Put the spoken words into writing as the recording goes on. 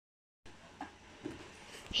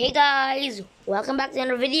Hey guys, welcome back to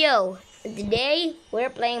another video. Today we're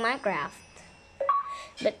playing Minecraft,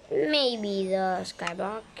 but maybe the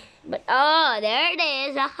skyblock. But oh, there it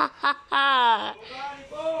is!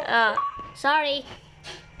 Sorry.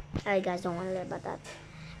 Sorry guys, don't want to learn about that.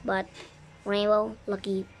 But rainbow,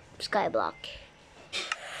 lucky, skyblock.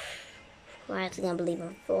 I actually can't believe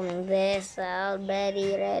I'm filming this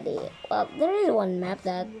already. Ready? Well, there is one map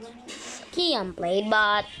that Kian played,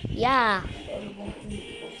 but yeah.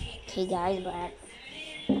 Okay guys, but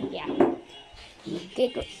yeah. Okay,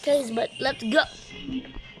 guys, but let's go.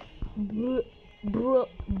 Bruh.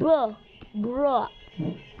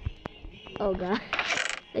 Oh god.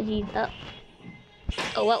 Jeez.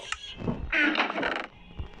 Oh well.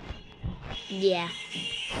 Yeah.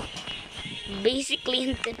 Basically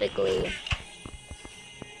and typically.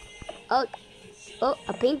 Oh,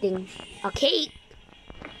 a painting. A cake.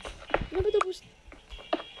 What am I supposed?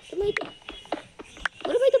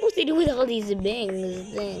 What am I supposed to do with all these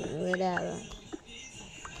things? Whatever.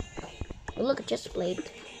 Oh, look, a chest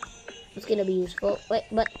plate. It's gonna be useful. Wait,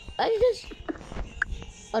 but I just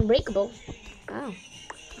unbreakable. Oh,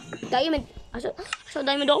 diamond. I saw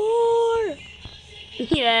diamond ore.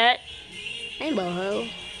 Yeah. Rainbow hoe.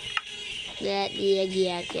 Yeah,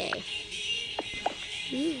 okay.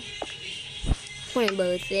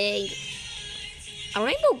 Rainbow thing. A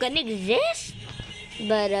rainbow can exist?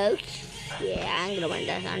 But yeah, I'm gonna run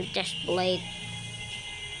that on chest plate.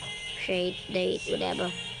 Shade, date, whatever.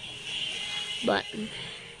 But,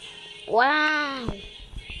 wow.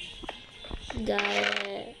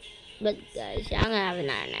 Guys, but guys, I'm gonna have an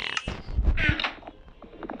hour now.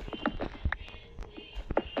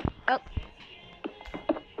 Oh,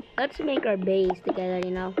 let's make our base together,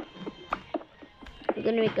 you know. We're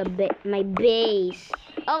gonna make my base.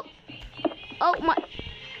 Oh my.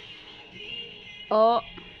 Oh,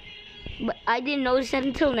 but I didn't notice that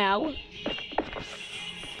until now.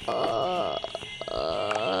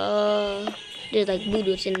 There's like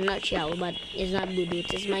Bluetooth in a nutshell, but it's not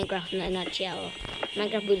Bluetooth. It's Minecraft in a nutshell.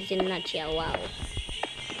 Minecraft Bluetooth in a nutshell. Wow.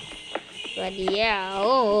 But yeah,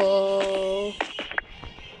 oh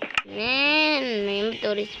man, my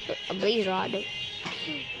inventory is a blaze rod.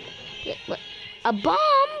 Yeah, but a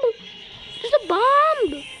bomb? There's a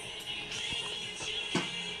bomb.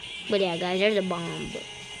 But yeah, guys, there's a bomb.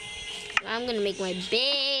 I'm gonna make my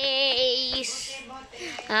base.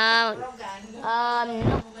 No.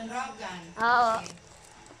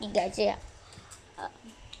 You guys, yeah.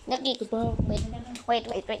 Wait.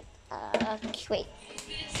 Wait.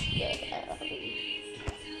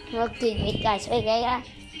 Okay, wait, guys. Wait, guys.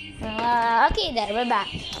 Okay, there, we're back.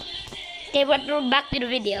 Okay, but we're back to the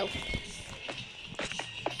video.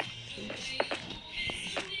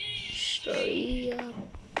 Sorry.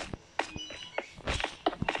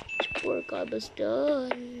 Work almost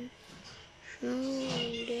done.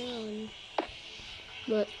 Down.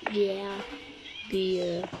 But yeah,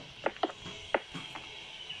 beer.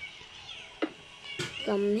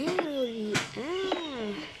 Come here,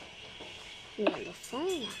 you're on the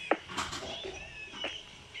phone.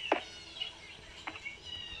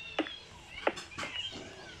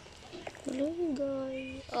 Hello,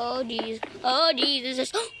 guys. Oh,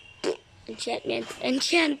 Jesus.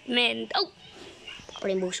 Enchantment. Oh,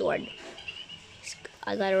 rainbow sword.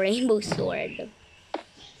 I got a rainbow sword.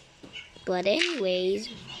 But anyways,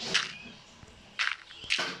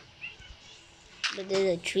 but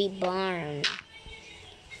there's a tree barn.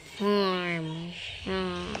 Farm.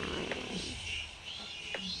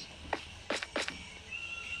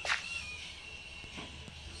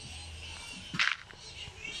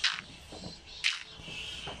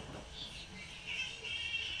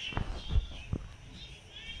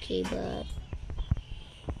 Okay, but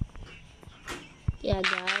yeah,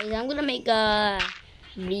 guys, I'm gonna make a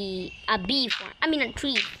bee farm. I mean a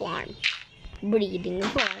tree farm. Breeding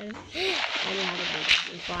farm. I know how to make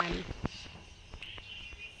a bee farm.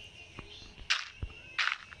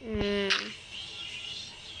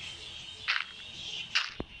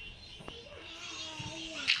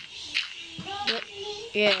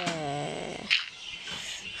 Yeah.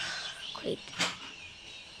 Great.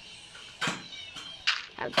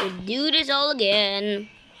 Have to do this all again.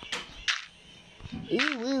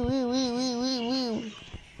 Woo.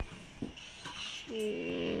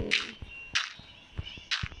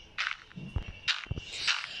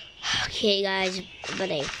 Okay, guys,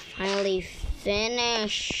 but I finally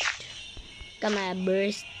finished. Got my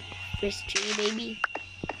first tree, baby.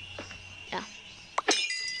 Yeah.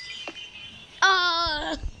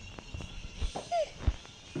 Oh!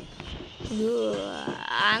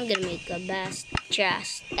 I'm gonna make the best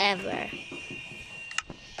chest ever.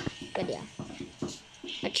 But yeah.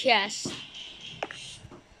 a chest.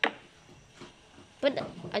 But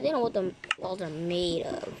I don't know what the walls are made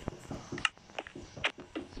of.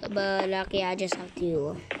 But okay, I just have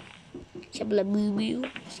to shabla boo boo,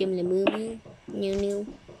 simla moo moo, new new.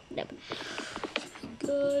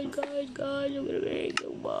 Guys, I'm gonna make a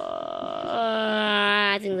wall.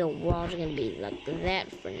 I think the walls are gonna be like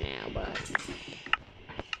that for now, but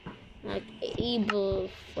like able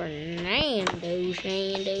for Nando,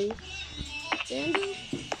 Shando.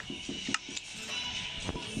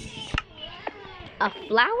 A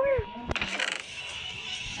flower?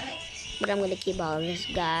 But I'm gonna keep all of this,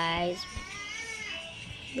 guys.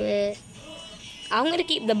 But I'm gonna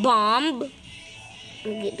keep the bomb. I'm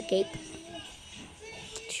gonna get the cape.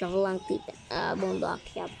 Shovel lang tip. Bone block,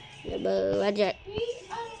 yep.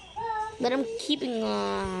 But I'm keeping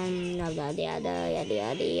yada.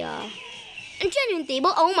 Enchanting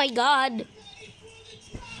table. Oh my god.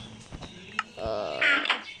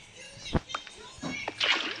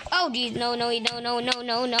 Oh geez, no.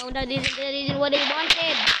 That isn't what I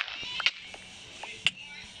wanted.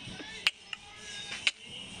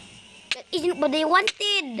 That isn't what they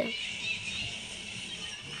wanted.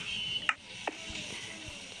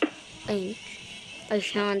 I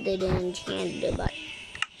chanted and enchanted, but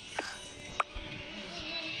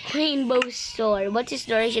rainbow sword. What's its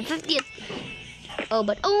duration? 50th. Oh,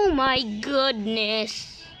 but oh my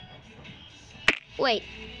goodness. Wait,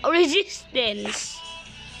 resistance.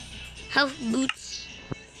 Health boots.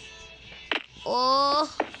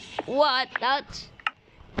 Oh, what?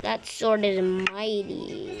 That sword is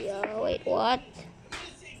mighty. Wait, what?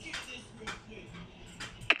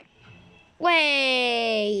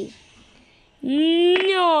 Wait.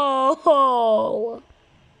 No.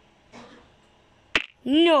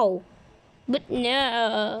 No. But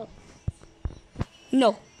no.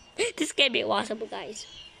 No. This can't be possible, guys.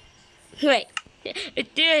 Wait.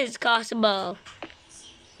 It is possible.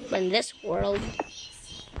 But in this world.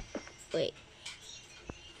 Wait.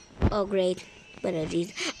 Oh, great. But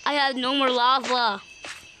I have no more lava.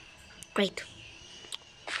 Great.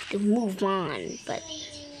 To move on. But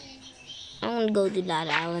I want to go to that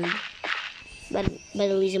island. But at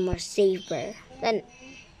least more safer. Then.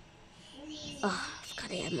 Oh, I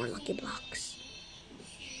forgot I have more lucky blocks.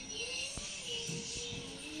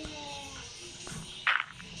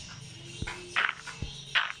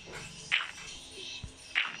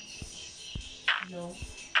 No.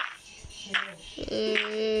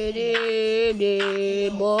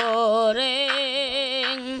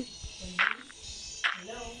 Boring.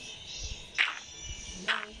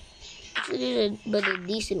 But a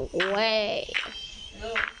decent way.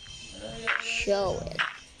 Show it.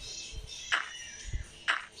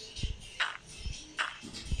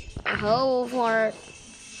 I hope for it.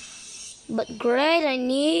 But great, I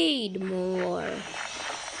need more.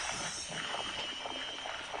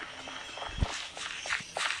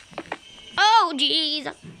 Oh,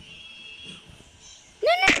 jeez.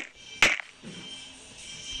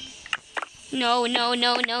 No. No.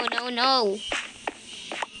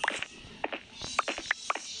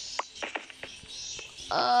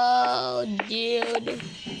 Oh, dude.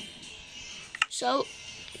 So,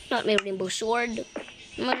 not my rainbow sword.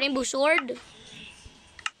 My rainbow sword?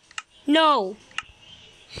 No.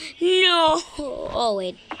 Oh,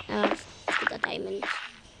 wait. I got diamond.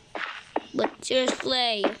 But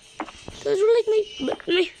seriously. Those were like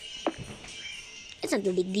me. It's not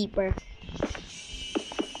to dig deeper.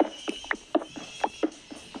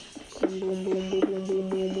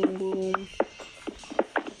 Boom.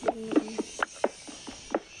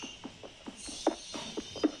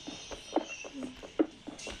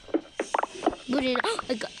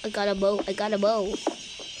 I got a bow. Got a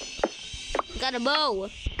bow.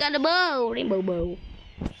 Rainbow bow.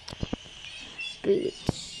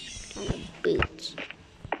 Boots.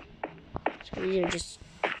 So these are just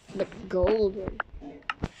but golden.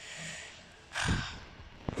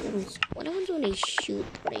 What happens when I shoot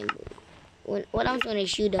rainbow? What happens when I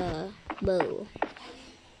shoot a bow?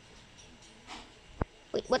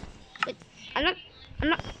 Wait, what? Wait, I'm not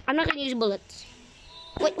gonna use bullets.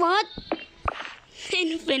 Wait, what?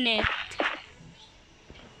 Infinite.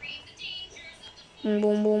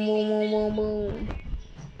 Boom.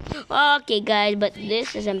 Okay, guys, but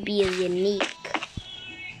this SMP is unique.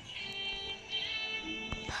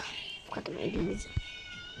 Got the IDs.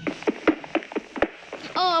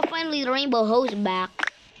 Oh, finally the rainbow hose back.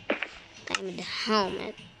 Diamond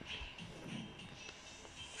helmet.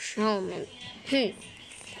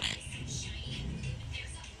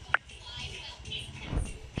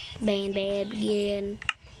 Band again.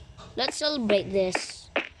 Let's celebrate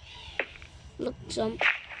this. Look, some.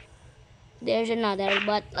 There's another,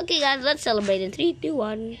 but okay, guys, let's celebrate in 3, 2,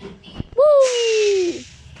 1. Woo!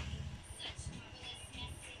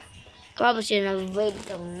 Probably shouldn't have waited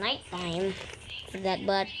till nighttime for that,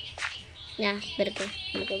 but yeah, better go.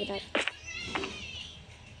 I'm okay with that.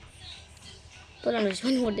 Put on this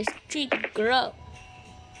one with this tree grow.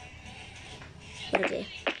 But okay.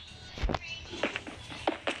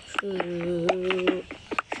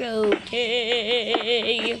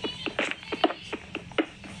 Okay.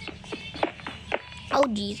 Oh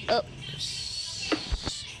geez. Oh.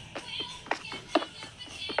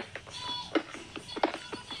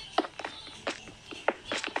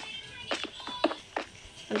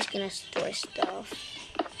 I'm just gonna store stuff.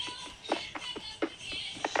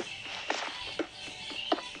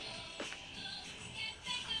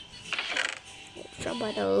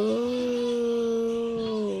 But oh,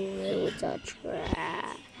 it was a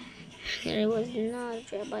trap. It was not a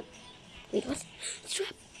trap, but wait, what's a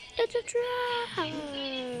trap? It's a trap.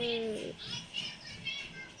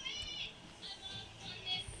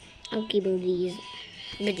 I'm keeping these,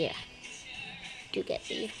 but yeah, to get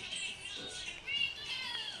these.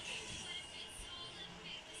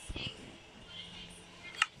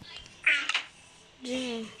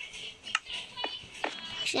 Yeah.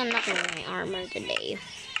 Actually, I'm not gonna wear my armor today.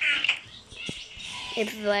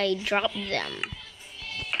 If I drop them,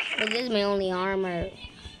 but this is my only armor.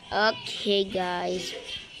 Okay, guys,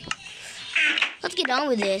 let's get on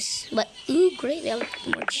with this. But ooh, great! I have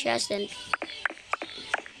more chests and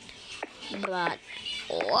but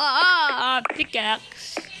wow,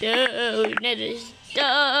 pickaxe. That is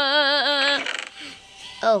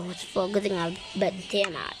oh, it's full. Good thing I bet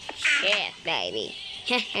damn out. Shit, baby.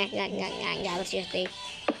 Let's just say.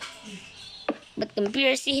 But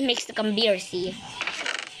conspiracy makes the conspiracy.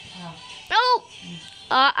 Oh!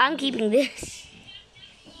 I'm keeping this.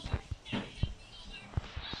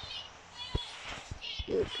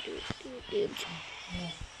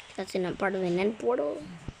 That's in a part of the end portal.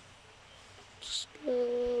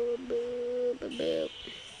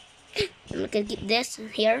 I'm gonna keep this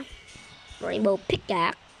here. Rainbow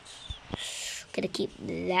pickaxe. Gonna keep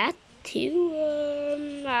that too.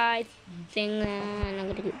 I think I'm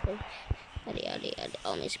gonna keep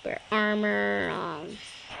all my spare armor.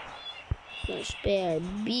 My spare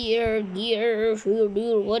beer, gear,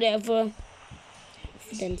 whatever.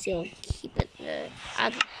 Then still keep it.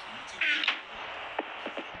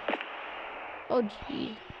 Oh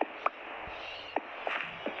gee.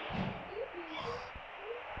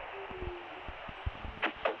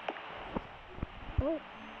 Oh.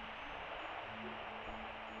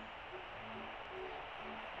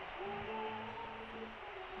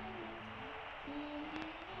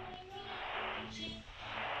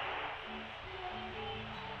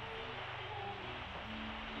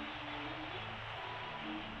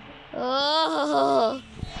 Oh.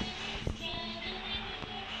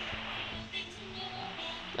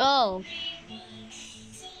 Oh.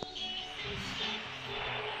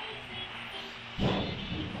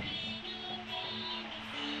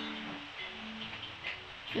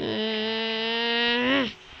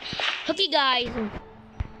 Okay, guys.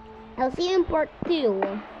 I'll see you in part 2.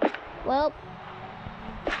 Well,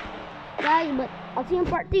 guys, but I'll see you in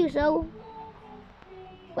part 2. So,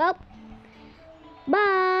 well,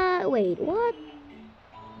 bye. Wait, what?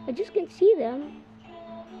 I just can't see them.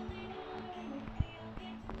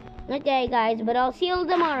 Okay, guys, but I'll see you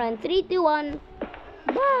tomorrow in 3, 2, 1.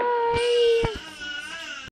 Bye.